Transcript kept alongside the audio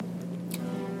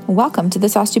Welcome to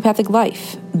This Osteopathic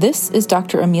Life. This is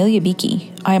Dr. Amelia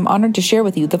Beakey. I am honored to share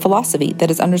with you the philosophy that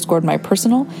has underscored my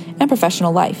personal and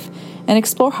professional life and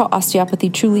explore how osteopathy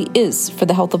truly is for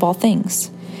the health of all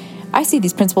things. I see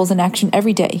these principles in action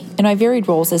every day in my varied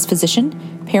roles as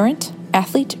physician, parent,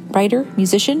 athlete, writer,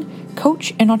 musician,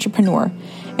 coach, and entrepreneur,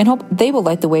 and hope they will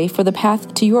light the way for the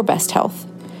path to your best health.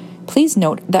 Please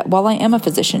note that while I am a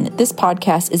physician, this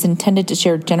podcast is intended to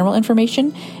share general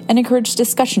information and encourage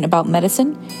discussion about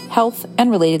medicine, health, and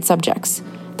related subjects.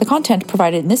 The content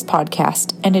provided in this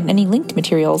podcast and in any linked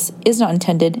materials is not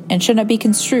intended and should not be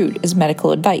construed as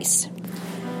medical advice.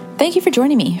 Thank you for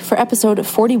joining me for episode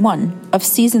 41 of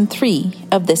season 3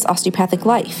 of This Osteopathic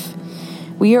Life.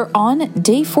 We are on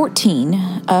day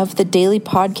 14 of the daily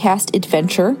podcast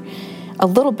adventure, a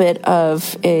little bit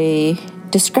of a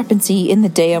discrepancy in the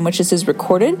day on which this is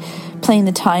recorded, playing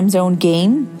the time zone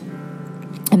game,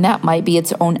 and that might be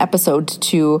its own episode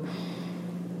to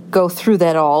go through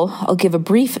that all. I'll give a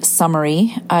brief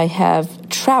summary. I have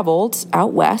traveled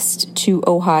out west to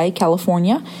Ojai,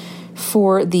 California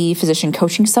for the Physician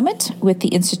Coaching Summit with the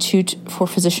Institute for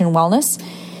Physician Wellness,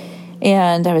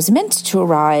 and I was meant to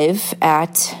arrive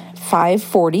at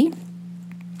 5:40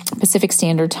 Pacific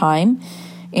Standard Time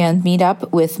and meet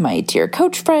up with my dear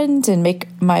coach friend and make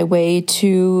my way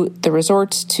to the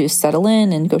resort to settle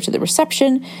in and go to the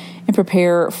reception and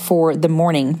prepare for the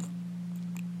morning.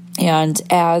 And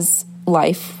as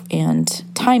life and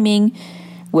timing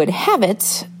would have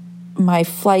it, my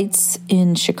flights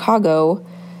in Chicago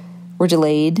were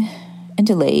delayed and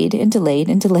delayed and delayed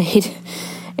and delayed.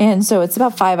 And so it's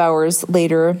about 5 hours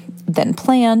later than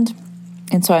planned.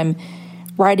 And so I'm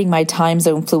riding my time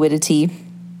zone fluidity.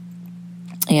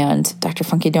 And Dr.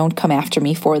 Funky, don't come after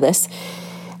me for this.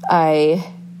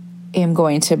 I am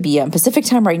going to be on Pacific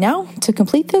time right now to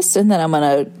complete this, and then I'm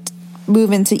going to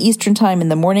move into Eastern time in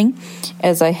the morning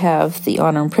as I have the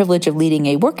honor and privilege of leading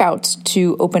a workout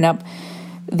to open up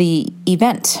the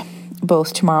event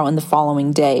both tomorrow and the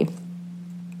following day.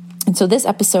 And so this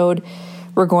episode,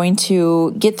 we're going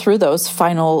to get through those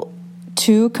final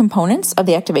 2 components of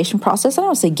the activation process. I don't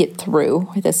want to say get through.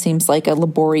 That seems like a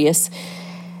laborious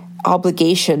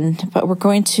obligation, but we're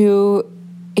going to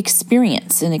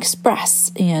experience and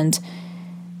express and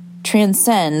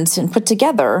transcend and put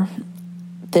together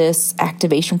this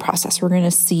activation process. We're going to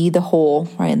see the whole,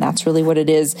 right? And that's really what it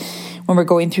is when we're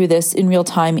going through this in real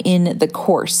time in the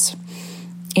course.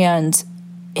 And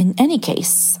in any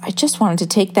case, I just wanted to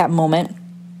take that moment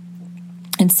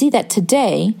and see that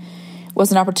today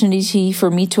was an opportunity for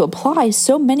me to apply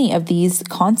so many of these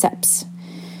concepts.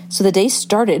 So the day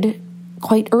started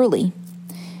quite early,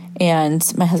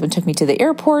 and my husband took me to the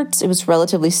airport. It was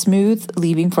relatively smooth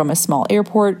leaving from a small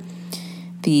airport.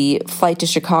 The flight to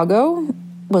Chicago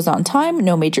was on time,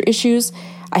 no major issues.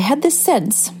 I had this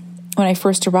sense when I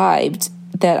first arrived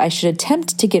that I should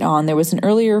attempt to get on. There was an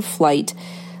earlier flight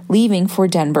leaving for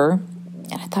Denver,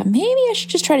 and I thought maybe I should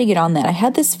just try to get on that. I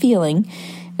had this feeling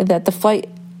that the flight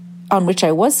on which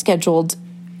I was scheduled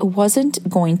wasn't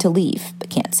going to leave. I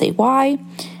can't say why.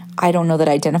 I don't know that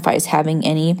I identify as having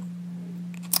any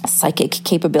psychic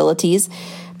capabilities,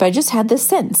 but I just had this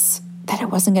sense that it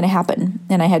wasn't going to happen.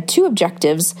 And I had 2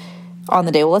 objectives on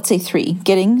the day. Well, let's say 3.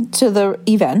 Getting to the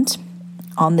event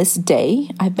on this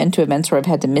day. I've been to events where I've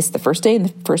had to miss the first day and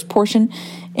the first portion.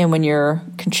 And when you're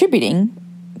contributing,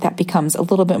 that becomes a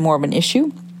little bit more of an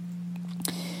issue.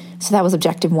 So that was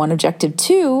objective 1. Objective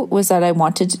 2 was that I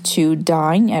wanted to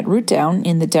dine at Root Down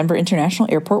in the Denver International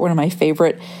Airport, one of my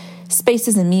favorite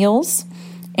spaces and meals.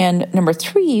 And number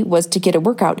 3 was to get a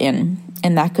workout in,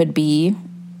 and that could be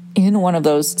in one of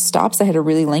those stops. I had a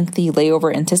really lengthy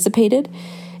layover anticipated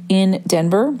in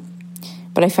Denver,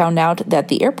 but I found out that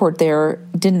the airport there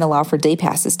didn't allow for day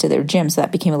passes to their gym, so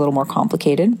that became a little more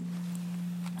complicated.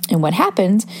 And what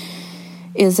happened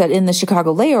is that in the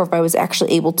Chicago layover, I was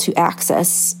actually able to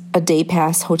access a day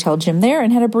pass hotel gym there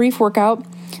and had a brief workout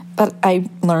that I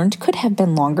learned could have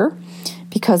been longer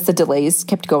because the delays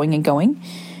kept going and going.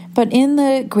 But in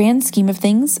the grand scheme of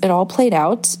things, it all played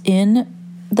out in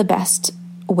the best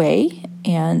way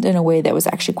and in a way that was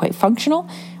actually quite functional.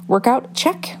 Workout,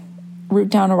 check. Route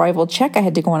down arrival, check. I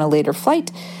had to go on a later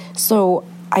flight, so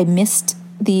I missed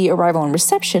the arrival and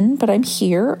reception, but I'm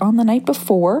here on the night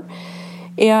before,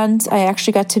 and I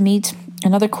actually got to meet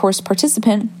another course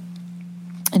participant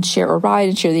and share a ride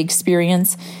and share the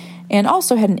experience, and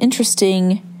also had an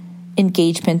interesting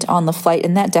engagement on the flight,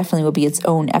 and that definitely will be its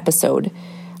own episode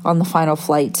on the final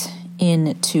flight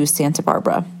into Santa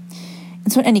Barbara.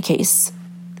 And so in any case,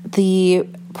 the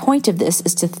point of this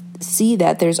is to see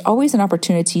that there's always an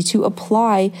opportunity to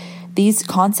apply these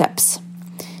concepts.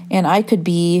 And I could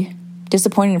be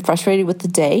disappointed and frustrated with the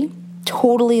day.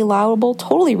 Totally allowable,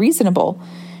 totally reasonable,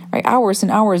 right? Hours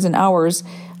and hours and hours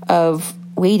of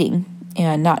waiting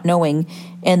and not knowing.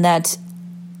 And that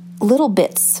little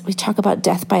bits, we talk about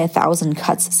death by 1,000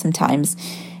 cuts sometimes.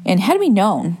 And had we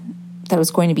known that it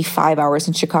was going to be 5 hours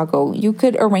in Chicago, you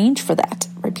could arrange for that,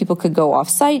 right? People could go off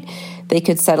site. They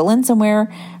could settle in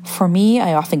somewhere. For me,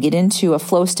 I often get into a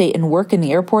flow state and work in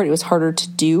the airport. It was harder to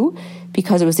do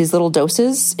because it was these little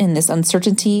doses in this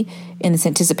uncertainty, in this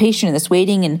anticipation, in this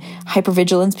waiting and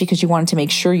hypervigilance because you wanted to make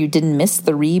sure you didn't miss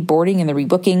the reboarding and the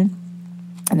rebooking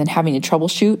and then having to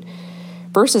troubleshoot.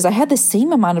 Versus I had the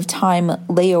same amount of time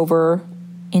layover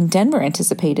in Denver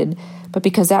anticipated, but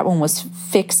because that one was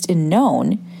fixed and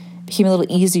known, it became a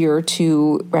little easier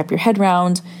to wrap your head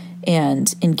around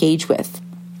and engage with.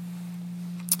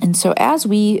 And so as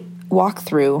we walk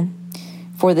through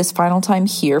for this final time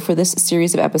here, for this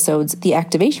series of episodes, the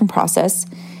activation process,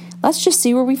 let's just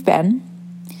see where we've been.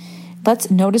 Let's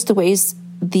notice the ways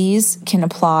these can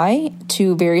apply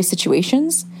to various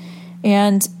situations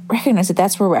and recognize that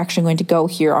that's where we're actually going to go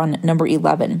here on number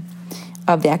 11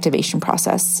 of the activation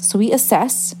process. So we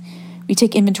assess, we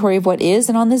take inventory of what is,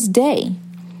 and on this day,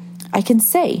 I can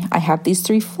say, I have these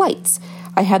 3 flights,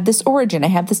 I have this origin, I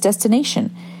have this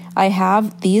destination, I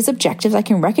have these objectives, I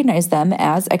can recognize them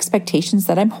as expectations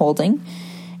that I'm holding,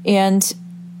 and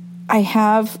I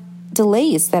have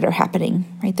delays that are happening,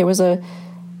 right? There was a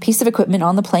piece of equipment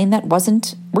on the plane that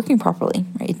wasn't working properly,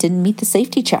 right? It didn't meet the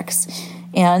safety checks,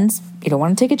 and you don't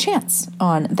want to take a chance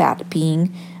on that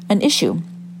being an issue,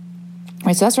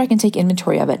 right? So that's where I can take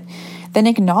inventory of it. Then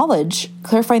acknowledge,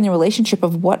 clarifying the relationship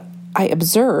of what I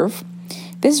observe.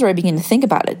 This is where I begin to think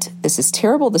about it. This is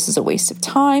terrible. This is a waste of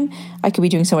time. I could be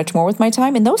doing so much more with my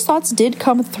time. And those thoughts did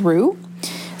come through.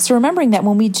 So remembering that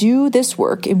when we do this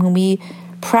work and when we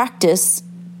practice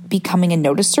becoming a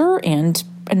noticer and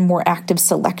a more active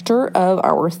selector of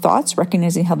our thoughts,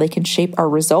 recognizing how they can shape our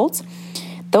results,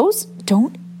 those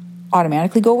don't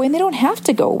automatically go away and they don't have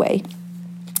to go away.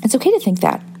 It's okay to think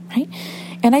that, right?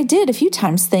 And I did a few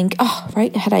times think,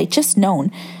 right, had I just known,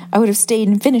 I would have stayed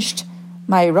and finished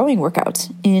my rowing workout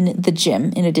in the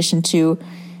gym, in addition to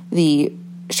the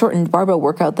shortened barbell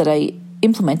workout that I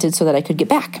implemented so that I could get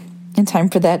back in time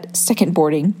for that second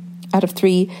boarding out of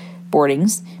 3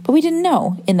 boardings. But we didn't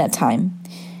know in that time.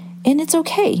 And it's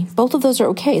okay. Both of those are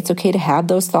okay. It's okay to have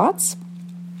those thoughts.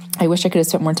 I wish I could have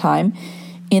spent more time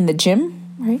in the gym,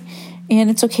 right? And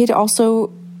it's okay to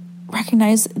also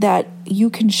recognize that you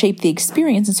can shape the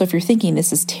experience. And so if you're thinking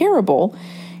this is terrible,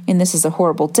 and this is a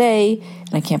horrible day,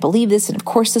 and I can't believe this, and of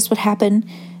course this would happen,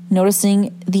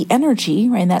 noticing the energy,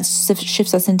 right, and that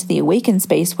shifts us into the awakened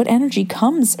space. What energy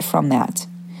comes from that?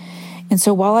 And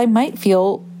so while I might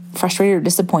feel frustrated or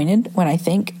disappointed when I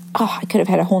think, I could have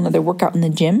had a whole nother workout in the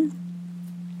gym,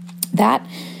 that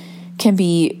can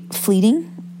be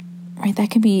fleeting, right?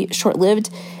 That can be short-lived,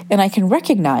 and I can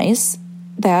recognize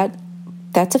that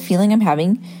that's a feeling I'm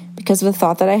having because of the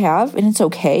thought that I have, and it's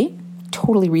okay,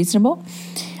 totally reasonable.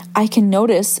 I can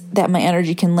notice that my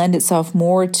energy can lend itself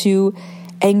more to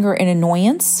anger and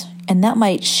annoyance, and that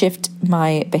might shift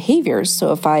my behaviors.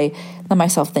 So if I let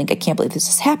myself think, I can't believe this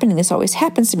is happening, this always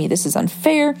happens to me, this is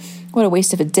unfair, what a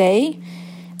waste of a day,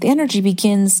 the energy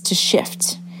begins to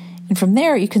shift. And from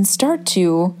there, you can start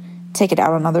to take it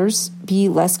out on others, be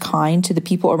less kind to the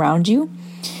people around you.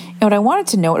 And what I wanted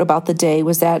to note about the day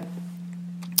was that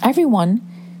everyone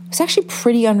was actually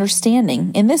pretty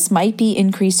understanding. And this might be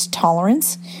increased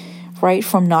tolerance, right,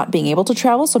 from not being able to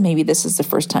travel. So maybe this is the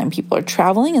first time people are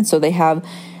traveling, and so they have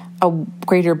a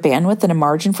greater bandwidth and a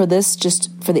margin for this, just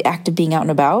for the act of being out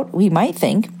and about. We might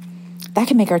think that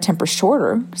can make our temper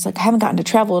shorter. It's like, I haven't gotten to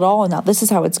travel at all, and now this is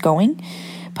how it's going.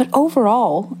 But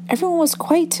overall, everyone was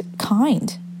quite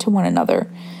kind to one another,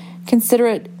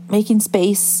 considerate, making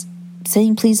space,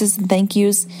 saying pleases and thank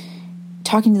yous,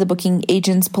 talking to the booking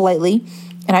agents politely.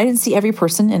 And I didn't see every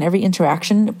person and every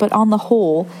interaction, but on the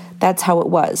whole, that's how it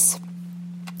was.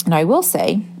 And I will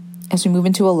say, as we move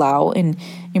into allow and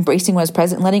embracing what is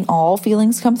present, letting all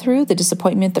feelings come through, the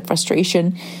disappointment, the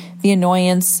frustration, the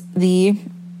annoyance, the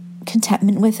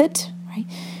contentment with it, right?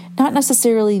 Not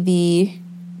necessarily the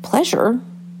pleasure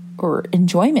or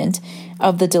enjoyment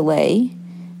of the delay,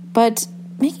 but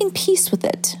making peace with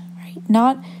it, right?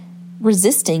 Not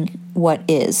resisting what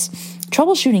is.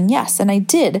 Troubleshooting, yes, and I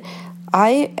did.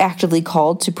 I actively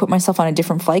called to put myself on a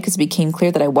different flight because it became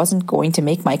clear that I wasn't going to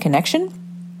make my connection,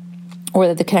 or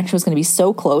that the connection was going to be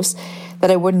so close that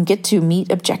I wouldn't get to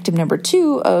meet objective number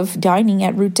 2 of dining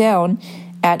at Root Down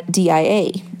at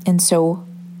DIA. And so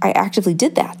I actively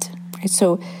did that. Right?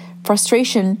 So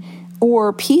frustration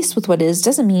or peace with what is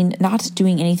doesn't mean not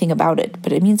doing anything about it,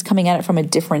 but it means coming at it from a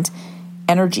different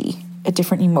energy, a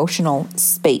different emotional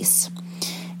space.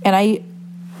 And I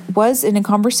was in a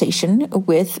conversation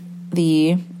with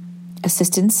the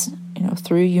assistants,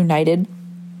 through United,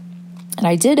 and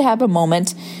I did have a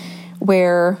moment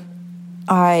where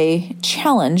I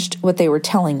challenged what they were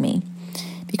telling me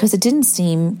because it didn't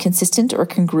seem consistent or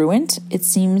congruent. It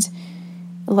seemed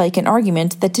like an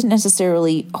argument that didn't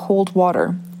necessarily hold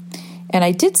water. And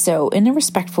I did so in a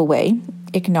respectful way,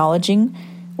 acknowledging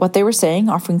what they were saying,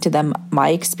 offering to them my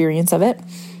experience of it.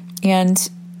 And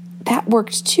that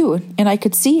worked too. And I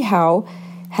could see how,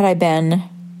 had I been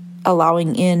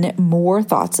allowing in more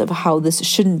thoughts of how this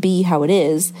shouldn't be how it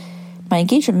is, my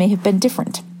engagement may have been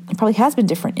different. It probably has been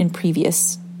different in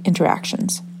previous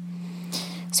interactions.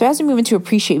 So as we move into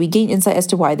appreciate, we gain insight as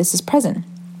to why this is present.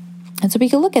 And so we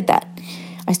can look at that.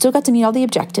 I still got to meet all the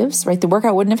objectives, right? The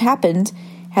workout wouldn't have happened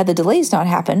had the delays not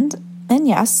happened. And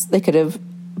yes, they could have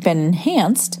been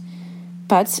enhanced,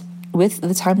 but with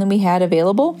the time that we had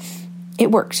available,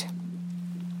 it worked.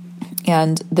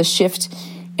 And the shift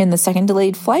in the second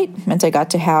delayed flight meant I got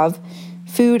to have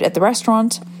food at the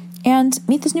restaurant and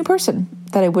meet this new person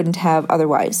that I wouldn't have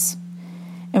otherwise.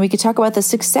 And we could talk about the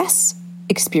success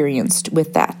experienced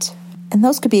with that. And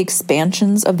those could be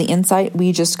expansions of the insight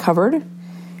we just covered,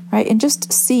 right? And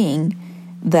just seeing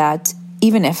that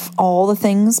even if all the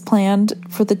things planned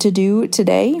for the to-do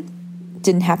today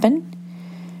didn't happen,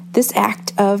 this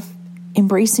act of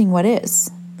embracing what is,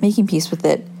 making peace with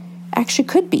it, actually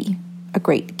could be a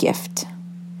great gift.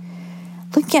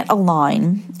 Looking at a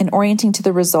line and orienting to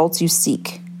the results you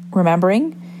seek,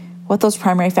 remembering what those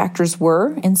primary factors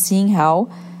were and seeing how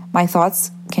my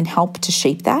thoughts can help to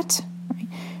shape that. Right?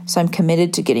 So I'm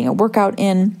committed to getting a workout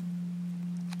in.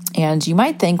 And you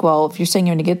might think, well, if you're saying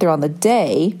you're going to get there on the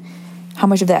day, how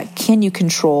much of that can you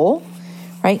control,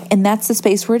 right? And that's the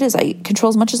space where it is. I control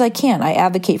as much as I can. I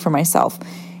advocate for myself.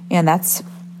 And that's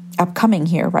upcoming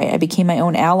here, right? I became my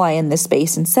own ally in this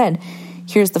space and said,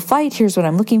 here's the flight, here's what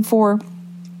I'm looking for,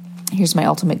 here's my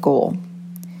ultimate goal.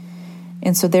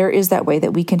 And so there is that way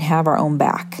that we can have our own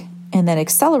back and then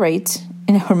accelerate.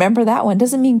 And remember, that one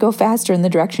doesn't mean go faster in the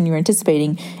direction you're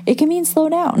anticipating. It can mean slow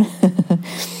down.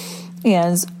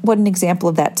 And what an example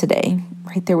of that today,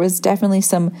 right? There was definitely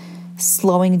some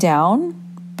slowing down,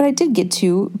 but I did get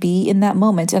to be in that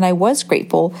moment. And I was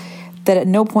grateful that at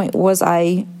no point was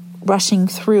I rushing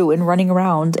through and running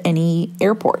around any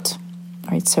airport,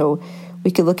 right? So we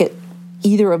could look at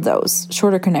either of those,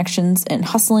 shorter connections and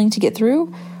hustling to get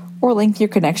through, or lengthier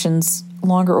connections,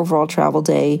 longer overall travel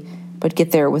day, but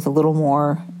get there with a little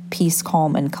more peace,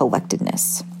 calm, and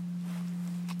collectedness.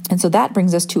 And so that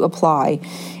brings us to apply.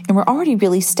 And we're already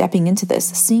really stepping into this,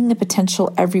 seeing the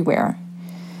potential everywhere.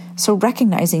 So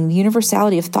recognizing the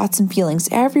universality of thoughts and feelings,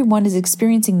 everyone is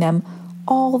experiencing them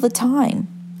all the time.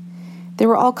 There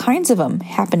were all kinds of them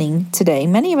happening today.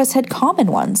 Many of us had common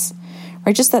ones,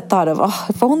 right? Just that thought of, oh,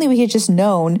 if only we had just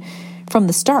known from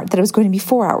the start that it was going to be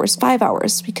 4 hours, 5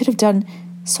 hours. We could have done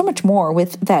so much more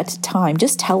with that time.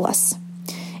 Just tell us.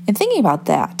 And thinking about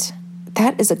that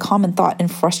is a common thought in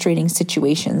frustrating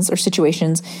situations or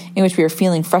situations in which we are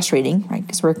feeling frustrating, right?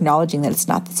 Because we're acknowledging that it's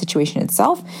not the situation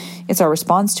itself. It's our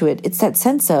response to it. It's that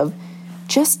sense of,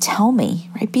 just tell me,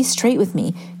 right? Be straight with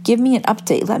me. Give me an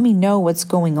update. Let me know what's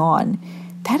going on.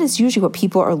 That is usually what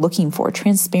people are looking for: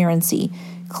 transparency,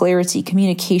 clarity,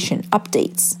 communication,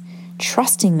 updates,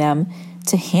 trusting them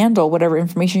to handle whatever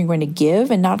information you're going to give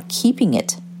and not keeping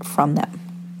it from them.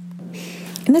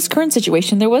 In this current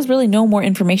situation, there was really no more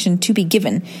information to be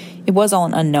given. It was all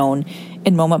an unknown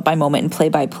in moment by moment and play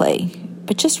by play.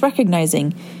 But just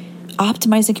recognizing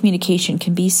optimizing communication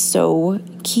can be so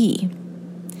key.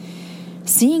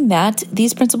 Seeing that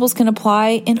these principles can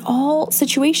apply in all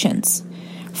situations,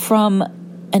 from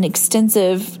an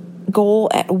extensive goal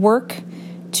at work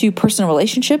to personal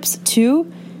relationships to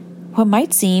what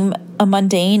might seem a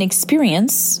mundane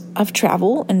experience of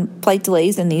travel and flight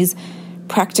delays and these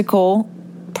practical,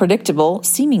 predictable,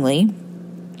 seemingly,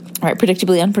 right,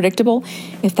 predictably unpredictable,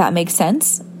 if that makes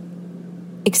sense,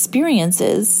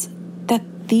 experiences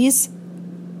that these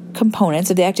components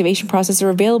of the activation process are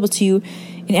available to you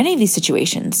in any of these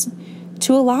situations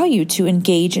to allow you to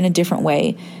engage in a different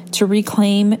way, to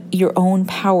reclaim your own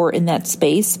power in that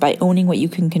space by owning what you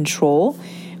can control,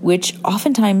 which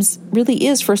oftentimes really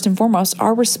is first and foremost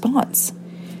our response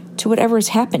to whatever is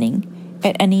happening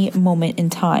at any moment in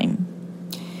time.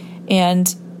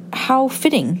 And how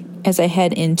fitting as I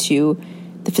head into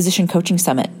the Physician Coaching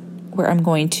Summit, where I'm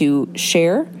going to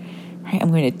share, right? I'm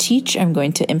going to teach, I'm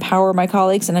going to empower my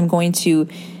colleagues, and I'm going to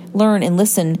learn and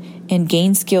listen and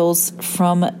gain skills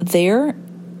from their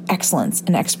excellence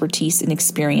and expertise and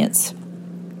experience.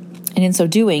 And in so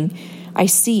doing, I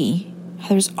see how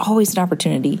there's always an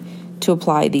opportunity to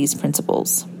apply these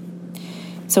principles.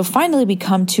 So finally, we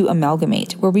come to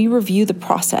amalgamate, where we review the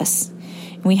process.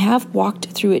 And we have walked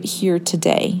through it here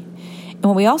today. And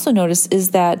what we also notice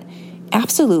is that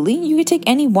absolutely, you could take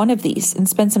any one of these and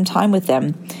spend some time with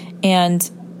them and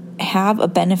have a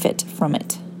benefit from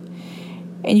it.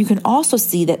 And you can also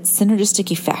see that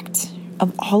synergistic effect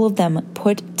of all of them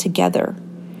put together,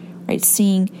 right?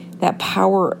 Seeing that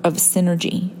power of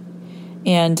synergy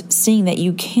and seeing that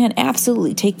you can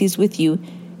absolutely take these with you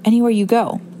anywhere you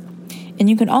go. And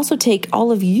you can also take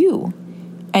all of you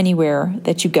anywhere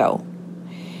that you go.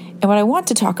 And what I want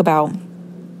to talk about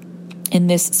in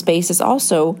this space is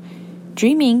also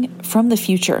dreaming from the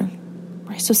future,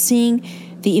 right? So seeing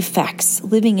the effects,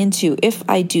 living into, if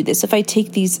I do this, if I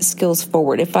take these skills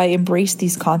forward, if I embrace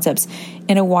these concepts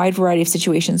in a wide variety of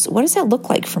situations, what does that look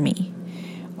like for me?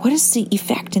 What is the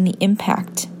effect and the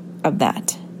impact of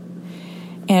that?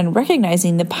 And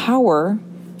recognizing the power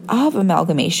of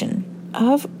amalgamation,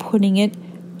 of putting it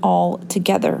all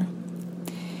together.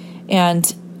 And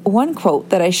one quote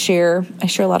that I share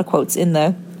a lot of quotes in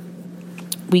the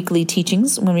weekly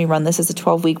teachings when we run this as a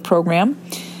 12-week program.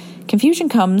 Confusion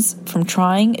comes from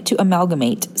trying to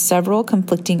amalgamate several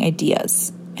conflicting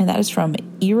ideas. And that is from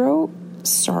Eero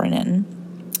Saarinen.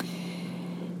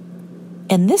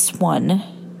 And this one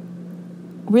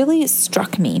really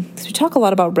struck me. So we talk a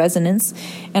lot about resonance,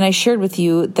 and I shared with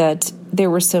you that there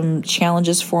were some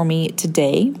challenges for me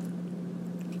today.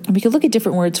 And we could look at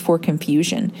different words for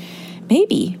confusion.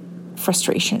 Maybe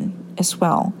frustration as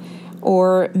well,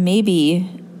 or maybe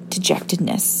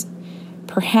dejectedness,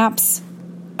 perhaps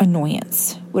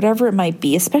annoyance, whatever it might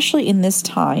be, especially in this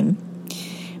time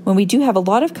when we do have a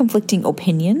lot of conflicting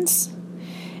opinions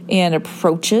and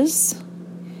approaches,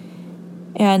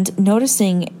 and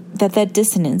noticing that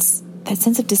dissonance, that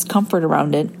sense of discomfort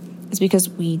around it, is because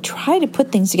we try to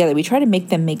put things together. We try to make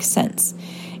them make sense.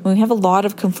 When we have a lot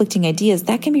of conflicting ideas,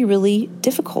 that can be really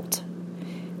difficult,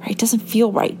 right? It doesn't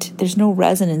feel right. There's no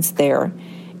resonance there,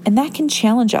 and that can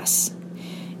challenge us.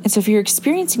 And so if you're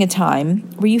experiencing a time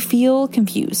where you feel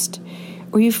confused,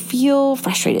 or you feel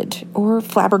frustrated, or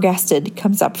flabbergasted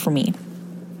comes up for me,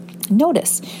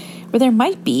 notice where there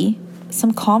might be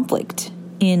some conflict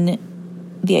in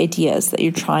the ideas that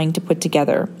you're trying to put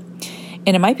together.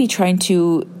 And it might be trying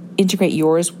to integrate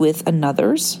yours with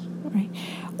another's, right?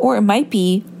 Or it might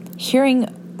be hearing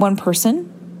one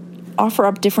person offer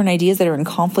up different ideas that are in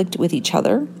conflict with each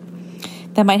other.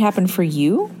 That might happen for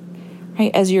you,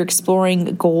 right? As you're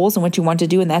exploring goals and what you want to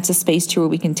do. And that's a space too where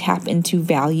we can tap into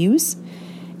values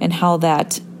and how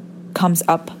that comes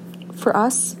up for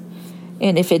us.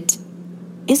 And if it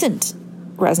isn't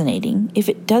resonating, if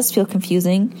it does feel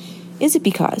confusing, is it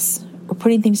because we're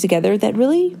putting things together that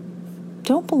really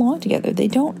don't belong together? They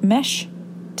don't mesh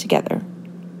together.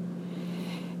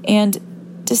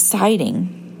 And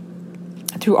deciding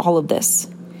through all of this,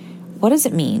 what does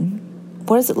it mean?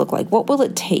 What does it look like? What will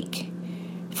it take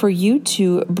for you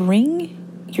to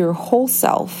bring your whole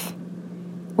self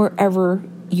wherever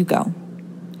you go?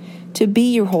 To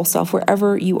be your whole self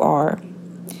wherever you are.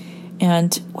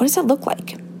 And what does that look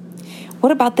like?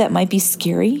 What about that might be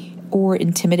scary or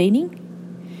intimidating?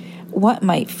 What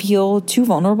might feel too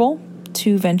vulnerable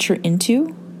to venture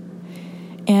into?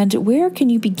 And where can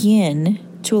you begin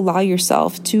to allow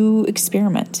yourself to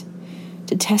experiment,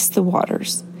 to test the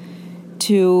waters,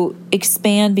 to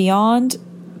expand beyond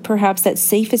perhaps that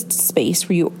safest space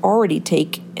where you already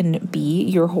take and be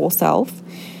your whole self,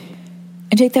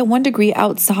 and take that 1 degree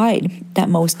outside that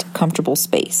most comfortable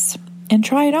space and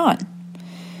try it on.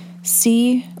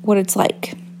 See what it's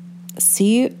like.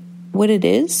 See what it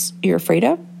is you're afraid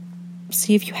of.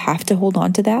 See if you have to hold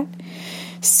on to that.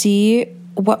 See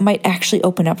what might actually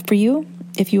open up for you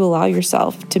if you allow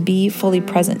yourself to be fully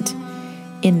present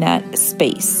in that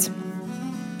space.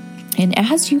 And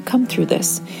as you come through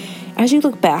this, as you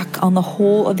look back on the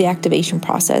whole of the activation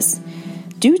process,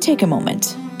 do take a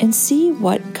moment and see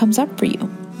what comes up for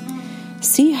you.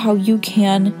 See how you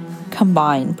can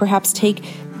combine, perhaps take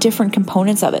different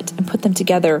components of it and put them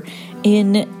together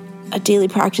in a daily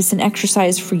practice and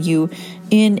exercise for you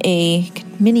in a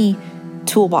mini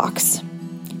toolbox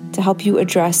to help you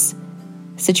address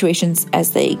situations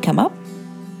as they come up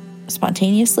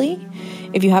spontaneously.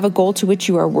 If you have a goal to which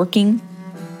you are working,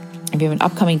 if you have an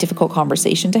upcoming difficult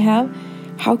conversation to have,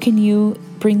 how can you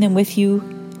bring them with you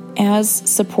as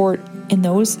support in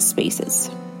those spaces?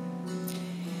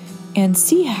 And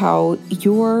see how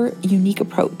your unique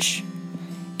approach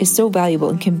is so valuable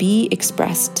and can be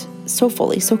expressed so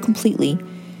fully, so completely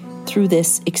through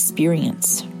this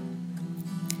experience.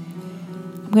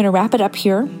 I'm going to wrap it up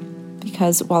here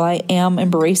because while I am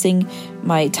embracing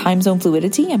my time zone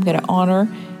fluidity, I'm going to honor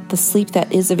the sleep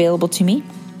that is available to me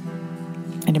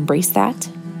and embrace that.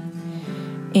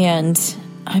 And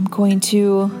I'm going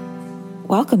to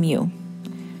welcome you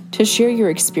to share your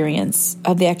experience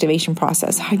of the activation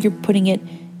process, how you're putting it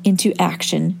into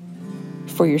action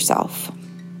for yourself.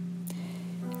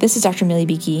 This is Dr. Amelia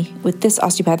Beakey with This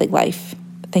Osteopathic Life.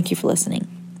 Thank you for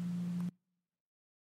listening.